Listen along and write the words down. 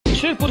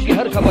शिरपुर की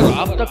हर खबर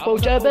आप तक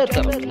पहुंचाए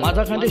बेहतर।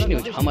 माझा खानदेश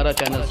न्यूज हमारा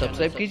चैनल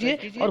सब्सक्राइब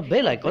कीजिए और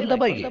बेल आइकन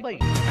दबाइए।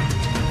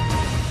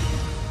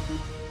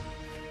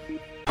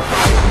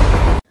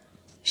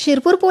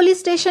 शिरपूर पोलीस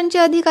स्टेशनचे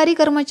अधिकारी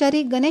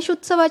कर्मचारी गणेश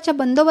उत्सवाच्या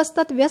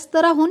बंदोबस्तात व्यस्त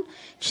राहून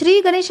श्री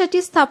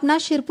गणेशाची स्थापना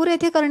शिरपूर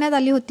येथे करण्यात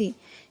आली होती।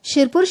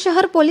 शिरपूर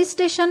शहर पोलीस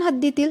स्टेशन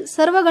हद्दीतील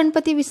सर्व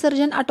गणपती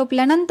विसर्जन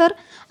आटोपल्यानंतर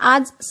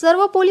आज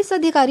सर्व पोलीस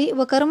अधिकारी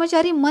व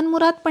कर्मचारी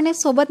मनमुरादपणे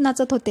सोबत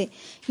नाचत होते।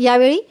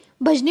 यावेळी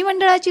भजनी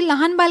मंडळाची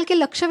लहान बालके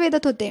लक्ष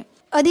वेधत होते।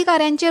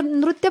 अधिकाऱ्यांचे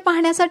नृत्य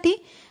पाहण्यासाठी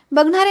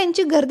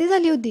बघणाऱ्यांची गर्दी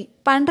झाली होती।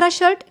 पांढरा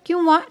शर्ट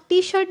किंवा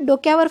टी शर्ट,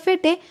 डोक्यावर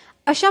फेटे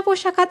अशा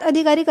पोशाखात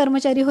अधिकारी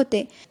कर्मचारी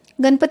होते।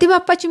 गणपती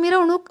बाप्पाची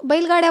मिरवणूक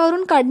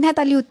बैलगाड्यावरून काढण्यात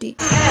आली होती।